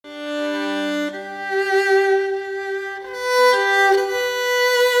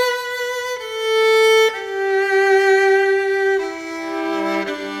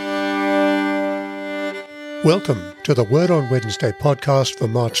Welcome to the Word on Wednesday podcast for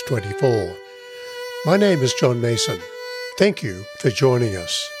March 24. My name is John Mason. Thank you for joining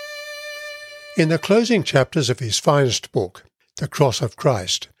us. In the closing chapters of his finest book, The Cross of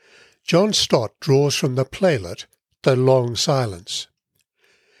Christ, John Stott draws from the playlet, The Long Silence.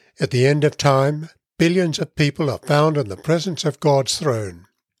 At the end of time, billions of people are found in the presence of God's throne.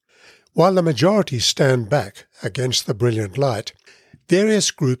 While the majority stand back against the brilliant light, various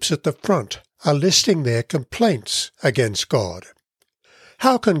groups at the front are listing their complaints against God.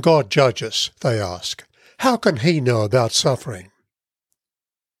 How can God judge us, they ask. How can He know about suffering?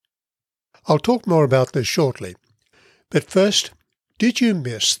 I'll talk more about this shortly. But first, did you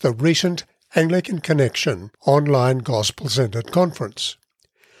miss the recent Anglican Connection online gospel-centered conference?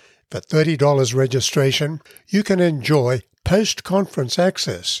 For $30 registration, you can enjoy post-conference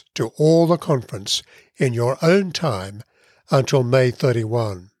access to all the conference in your own time until May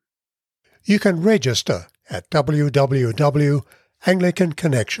 31. You can register at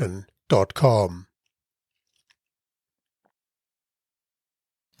www.anglicanconnection.com.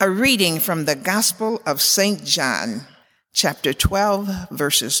 A reading from the Gospel of St. John, chapter 12,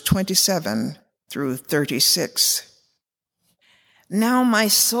 verses 27 through 36. Now my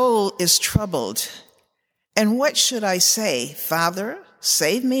soul is troubled, and what should I say? Father,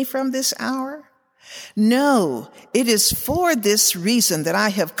 save me from this hour? No, it is for this reason that I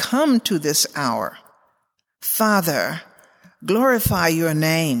have come to this hour. Father, glorify your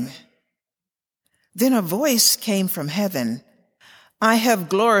name. Then a voice came from heaven. I have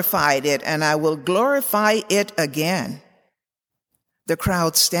glorified it, and I will glorify it again. The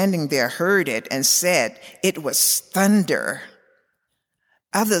crowd standing there heard it and said, it was thunder.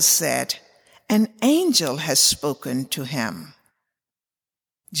 Others said, an angel has spoken to him.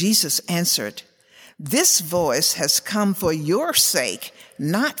 Jesus answered, this voice has come for your sake,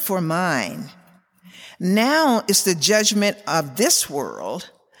 not for mine. Now is the judgment of this world.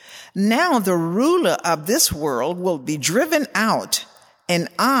 Now the ruler of this world will be driven out, and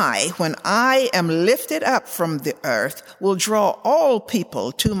I, when I am lifted up from the earth, will draw all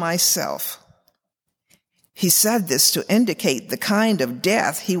people to myself. He said this to indicate the kind of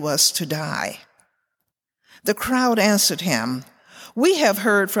death he was to die. The crowd answered him, we have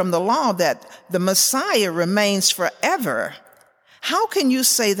heard from the law that the Messiah remains forever. How can you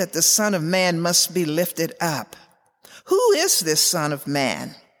say that the Son of Man must be lifted up? Who is this Son of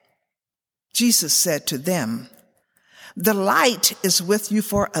Man? Jesus said to them, the light is with you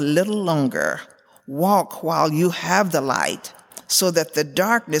for a little longer. Walk while you have the light, so that the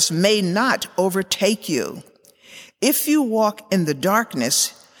darkness may not overtake you. If you walk in the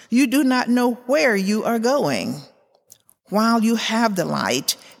darkness, you do not know where you are going. While you have the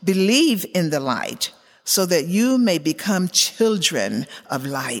light, believe in the light, so that you may become children of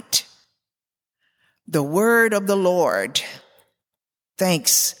light. The word of the Lord.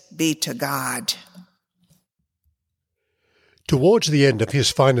 Thanks be to God. Towards the end of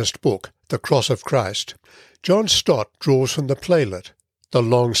his finest book, The Cross of Christ, John Stott draws from the playlet, The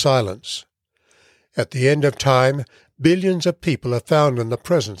Long Silence. At the end of time, billions of people are found in the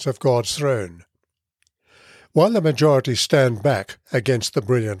presence of God's throne. While the majority stand back against the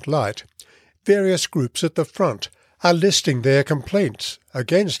brilliant light, various groups at the front are listing their complaints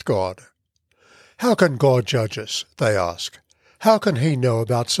against God. How can God judge us, they ask. How can He know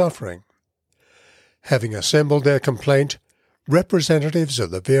about suffering? Having assembled their complaint, representatives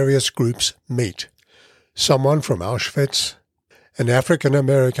of the various groups meet. Someone from Auschwitz, an African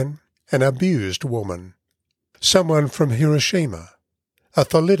American, an abused woman, someone from Hiroshima, a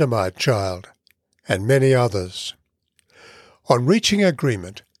thalidomide child, and many others. On reaching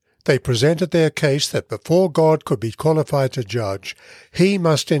agreement, they presented their case that before God could be qualified to judge, He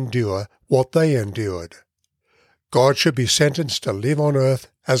must endure what they endured. God should be sentenced to live on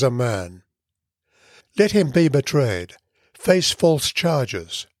earth as a man. Let Him be betrayed, face false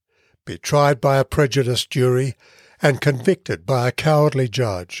charges, be tried by a prejudiced jury, and convicted by a cowardly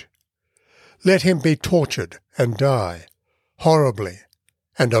judge. Let Him be tortured and die, horribly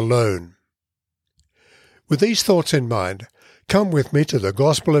and alone. With these thoughts in mind, come with me to the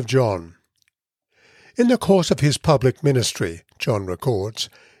Gospel of John. In the course of his public ministry, John records,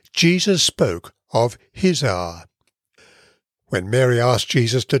 Jesus spoke of His hour. When Mary asked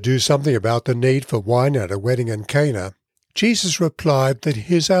Jesus to do something about the need for wine at a wedding in Cana, Jesus replied that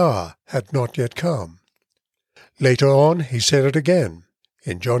His hour had not yet come. Later on, He said it again,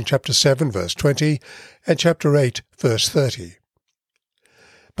 in John chapter 7, verse 20, and chapter 8, verse 30.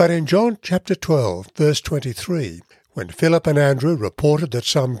 But in John chapter 12, verse 23, when Philip and Andrew reported that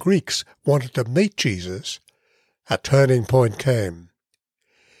some Greeks wanted to meet Jesus, a turning point came.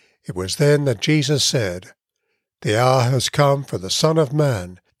 It was then that Jesus said, The hour has come for the Son of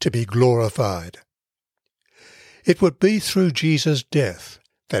Man to be glorified. It would be through Jesus' death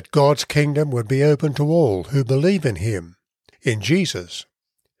that God's kingdom would be open to all who believe in him, in Jesus.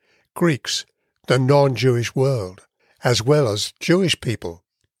 Greeks, the non-Jewish world, as well as Jewish people.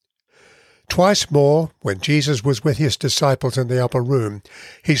 Twice more, when Jesus was with his disciples in the upper room,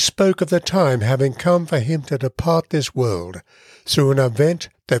 he spoke of the time having come for him to depart this world through an event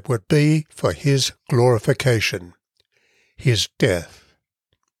that would be for his glorification, his death.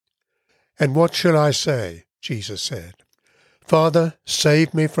 "And what shall I say?" Jesus said. "Father,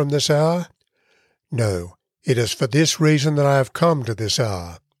 save me from this hour? No, it is for this reason that I have come to this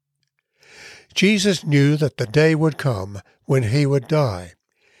hour." Jesus knew that the day would come when he would die.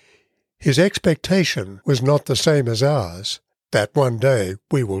 His expectation was not the same as ours, that one day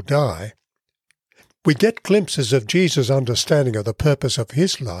we will die. We get glimpses of Jesus' understanding of the purpose of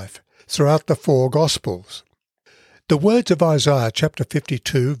his life throughout the four Gospels. The words of Isaiah chapter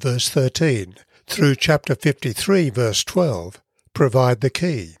 52 verse 13 through chapter 53 verse 12 provide the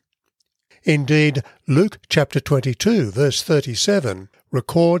key. Indeed, Luke chapter 22 verse 37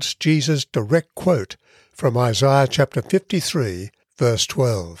 records Jesus' direct quote from Isaiah chapter 53 verse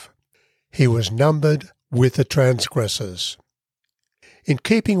 12. He was numbered with the transgressors. In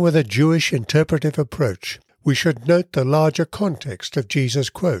keeping with a Jewish interpretive approach, we should note the larger context of Jesus'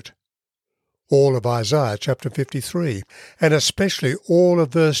 quote. All of Isaiah chapter 53, and especially all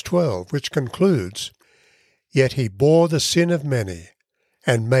of verse 12, which concludes, "Yet he bore the sin of many,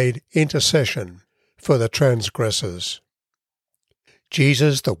 and made intercession for the transgressors."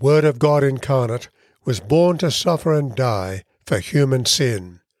 Jesus, the Word of God incarnate, was born to suffer and die for human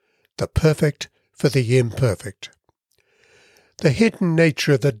sin, the perfect for the imperfect. The hidden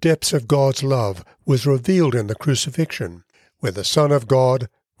nature of the depths of God's love was revealed in the crucifixion, where the Son of God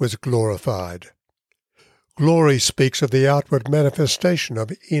was glorified. Glory speaks of the outward manifestation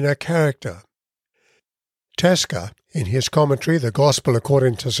of inner character. Tasker, in his commentary, The Gospel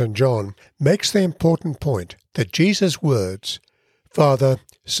According to St. John, makes the important point that Jesus' words, "Father,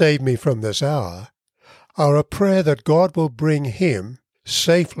 save me from this hour," are a prayer that God will bring him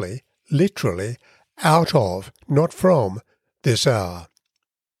safely, literally, out of, not from, this hour.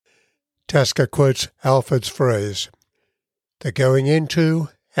 Tasker quotes Alford's phrase, "The going into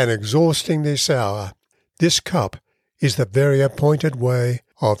and exhausting this hour, this cup, is the very appointed way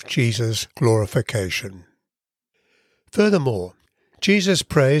of Jesus' glorification." Furthermore, Jesus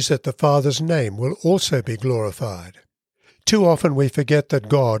prays that the Father's name will also be glorified. Too often we forget that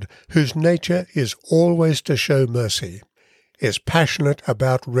God, whose nature is always to show mercy, is passionate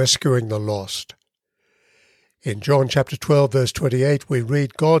about rescuing the lost. In John chapter 12 verse 28 we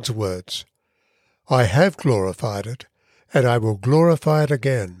read God's words, "I have glorified it, and I will glorify it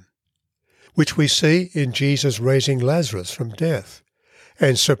again," which we see in Jesus raising Lazarus from death,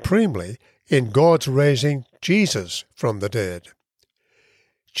 and supremely in God's raising Jesus from the dead.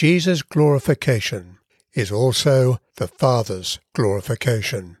 Jesus' glorification is also the Father's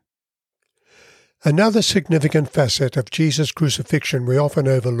glorification. Another significant facet of Jesus' crucifixion we often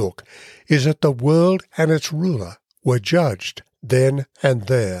overlook is that the world and its ruler were judged then and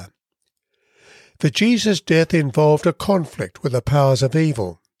there. For Jesus' death involved a conflict with the powers of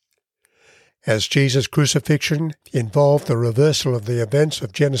evil. As Jesus' crucifixion involved the reversal of the events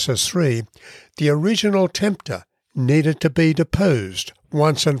of Genesis 3, the original tempter needed to be deposed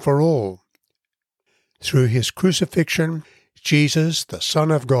once and for all. Through his crucifixion, Jesus, the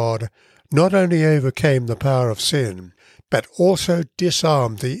Son of God, not only overcame the power of sin, but also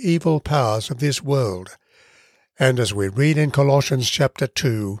disarmed the evil powers of this world, and as we read in Colossians chapter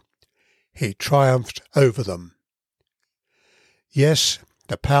 2, he triumphed over them. Yes,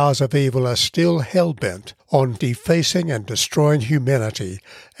 the powers of evil are still hell-bent on defacing and destroying humanity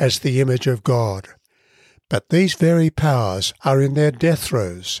as the image of God, but these very powers are in their death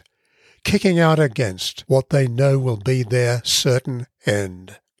throes, kicking out against what they know will be their certain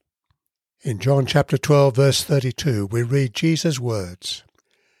end. In John chapter 12 verse 32 we read Jesus' words,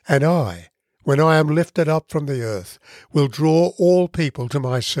 "And I, when I am lifted up from the earth, will draw all people to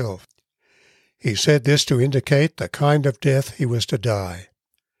myself." He said this to indicate the kind of death he was to die.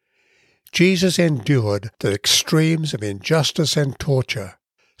 Jesus endured the extremes of injustice and torture,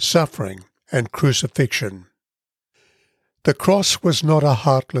 suffering and crucifixion. The cross was not a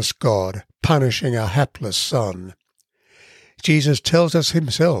heartless God punishing a hapless son. Jesus tells us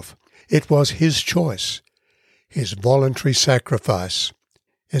himself it was his choice, his voluntary sacrifice,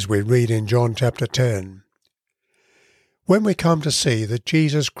 as we read in John chapter 10. When we come to see that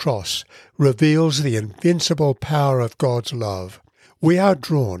Jesus' cross reveals the invincible power of God's love, we are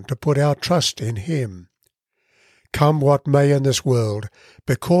drawn to put our trust in him. Come what may in this world,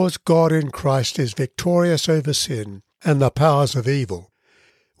 because God in Christ is victorious over sin and the powers of evil,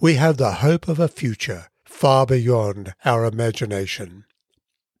 we have the hope of a future far beyond our imagination.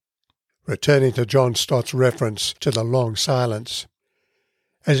 Returning to John Stott's reference to the long silence,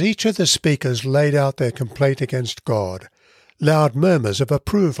 as each of the speakers laid out their complaint against God, loud murmurs of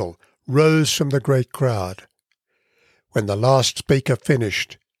approval rose from the great crowd. When the last speaker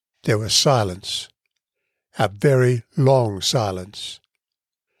finished, there was silence, a very long silence.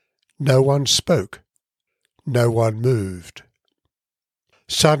 No one spoke, no one moved.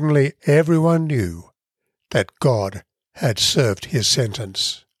 Suddenly everyone knew that God had served his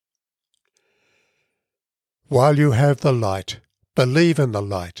sentence. While you have the light, believe in the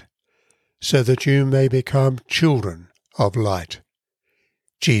light, so that you may become children of light.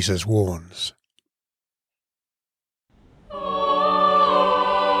 Jesus warns.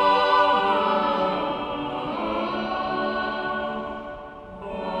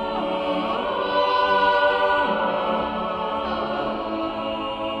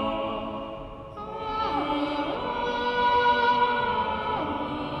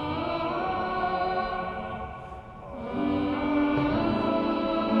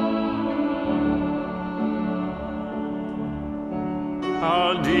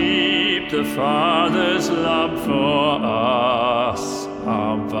 How deep the Father's love for us,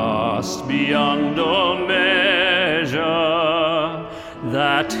 how vast beyond all measure,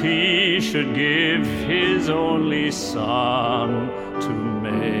 that He should give His only Son to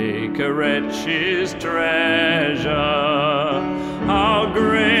make a wretch His treasure. How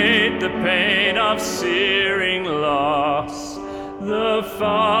great the pain of searing loss, the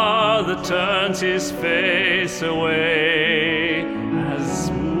Father turns His face away, as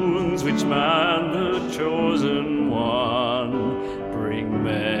wounds which man, the chosen one, bring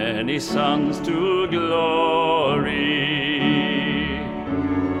many sons to glory.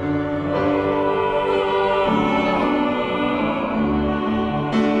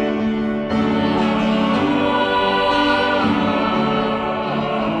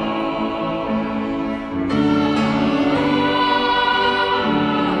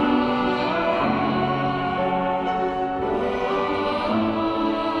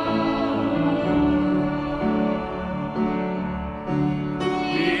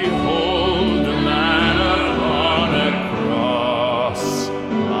 Behold the man upon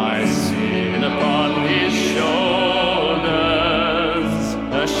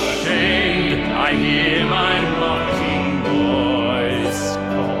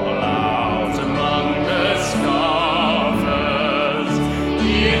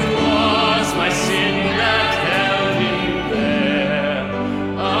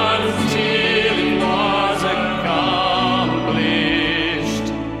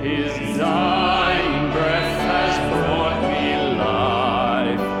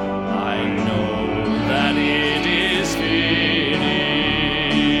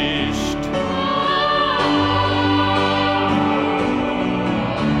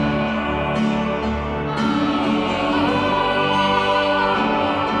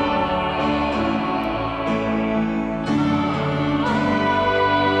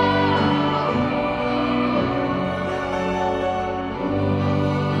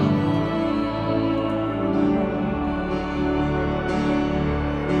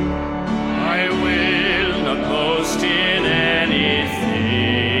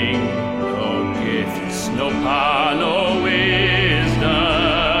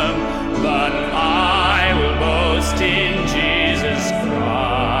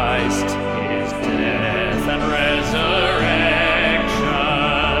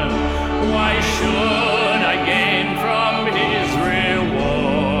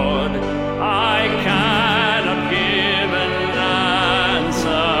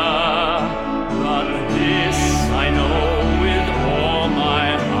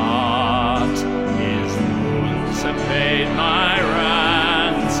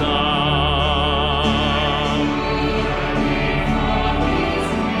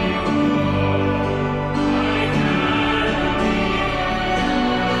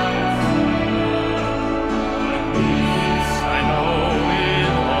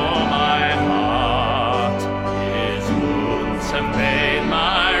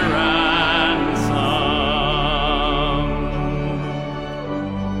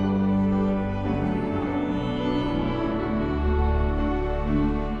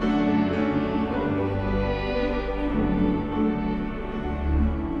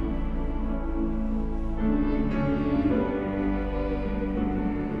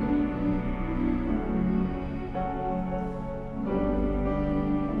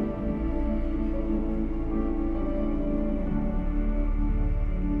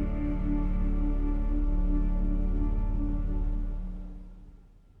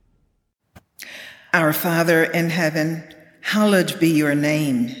Our Father in heaven, hallowed be your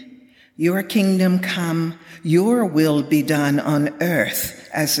name. Your kingdom come, your will be done on earth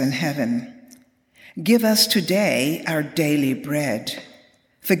as in heaven. Give us today our daily bread.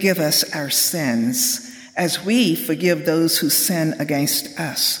 Forgive us our sins, as we forgive those who sin against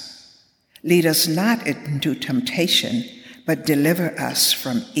us. Lead us not into temptation, but deliver us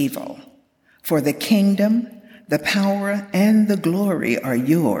from evil. For the kingdom, the power, and the glory are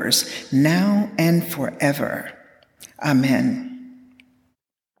yours, now and forever. Amen.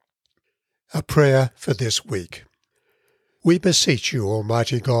 A prayer for this week. We beseech you,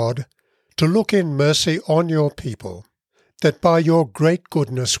 Almighty God, to look in mercy on your people, that by your great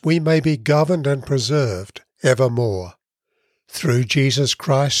goodness we may be governed and preserved evermore. Through Jesus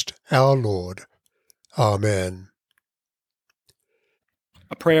Christ our Lord. Amen.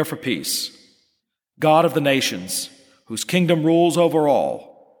 A prayer for peace. God of the nations, whose kingdom rules over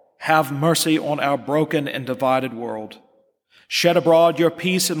all, have mercy on our broken and divided world. Shed abroad your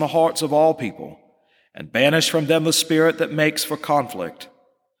peace in the hearts of all people, and banish from them the spirit that makes for conflict,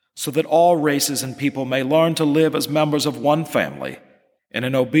 so that all races and people may learn to live as members of one family and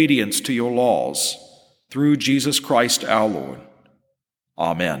in obedience to your laws, through Jesus Christ our Lord.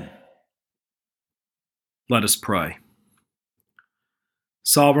 Amen. Let us pray.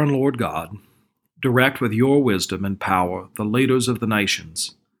 Sovereign Lord God, direct with your wisdom and power the leaders of the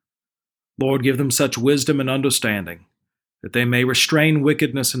nations. Lord, give them such wisdom and understanding that they may restrain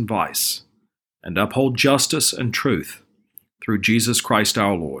wickedness and vice, and uphold justice and truth, through Jesus Christ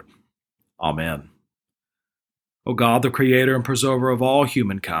our Lord. Amen. O God, the Creator and Preserver of all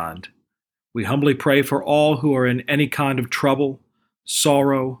humankind, we humbly pray for all who are in any kind of trouble,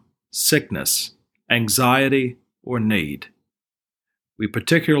 sorrow, sickness, anxiety, or need. We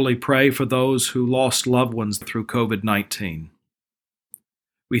particularly pray for those who lost loved ones through COVID-19.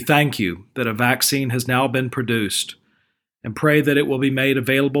 We thank you that a vaccine has now been produced, and pray that it will be made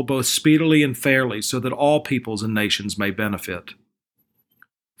available both speedily and fairly so that all peoples and nations may benefit.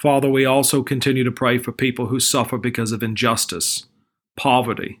 Father, we also continue to pray for people who suffer because of injustice,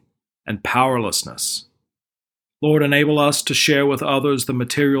 poverty, and powerlessness. Lord, enable us to share with others the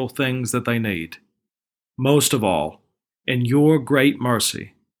material things that they need. Most of all, in your great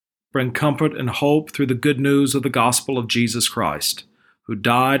mercy, bring comfort and hope through the good news of the gospel of Jesus Christ, who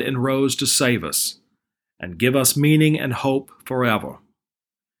died and rose to save us, and give us meaning and hope forever.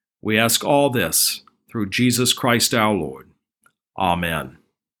 We ask all this through Jesus Christ our Lord. Amen.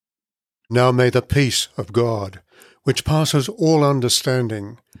 Now may the peace of God, which passes all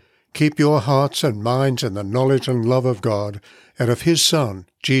understanding, keep your hearts and minds in the knowledge and love of God and of his Son,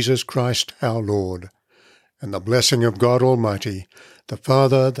 Jesus Christ our Lord. And the blessing of God Almighty, the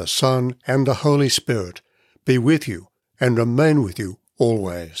Father, the Son, and the Holy Spirit, be with you and remain with you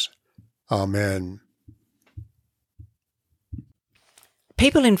always. Amen.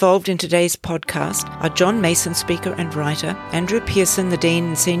 People involved in today's podcast are John Mason, speaker and writer, Andrew Pearson, the Dean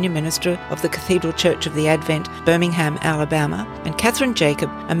and Senior Minister of the Cathedral Church of the Advent, Birmingham, Alabama, and Catherine Jacob,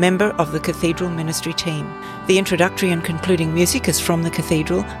 a member of the Cathedral Ministry team. The introductory and concluding music is from the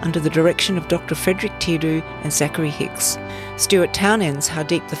Cathedral under the direction of Dr. Frederick Tiedu and Zachary Hicks. Stuart Townend's How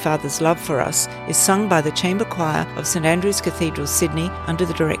Deep the Father's Love for Us is sung by the Chamber Choir of St Andrew's Cathedral, Sydney, under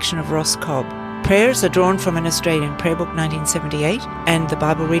the direction of Ross Cobb. Prayers are drawn from an Australian Prayer Book 1978, and the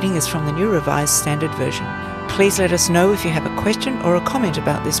Bible reading is from the New Revised Standard Version. Please let us know if you have a question or a comment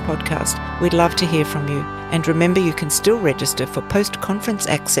about this podcast. We'd love to hear from you. And remember, you can still register for post-conference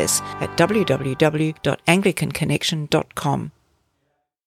access at www.anglicanconnection.com.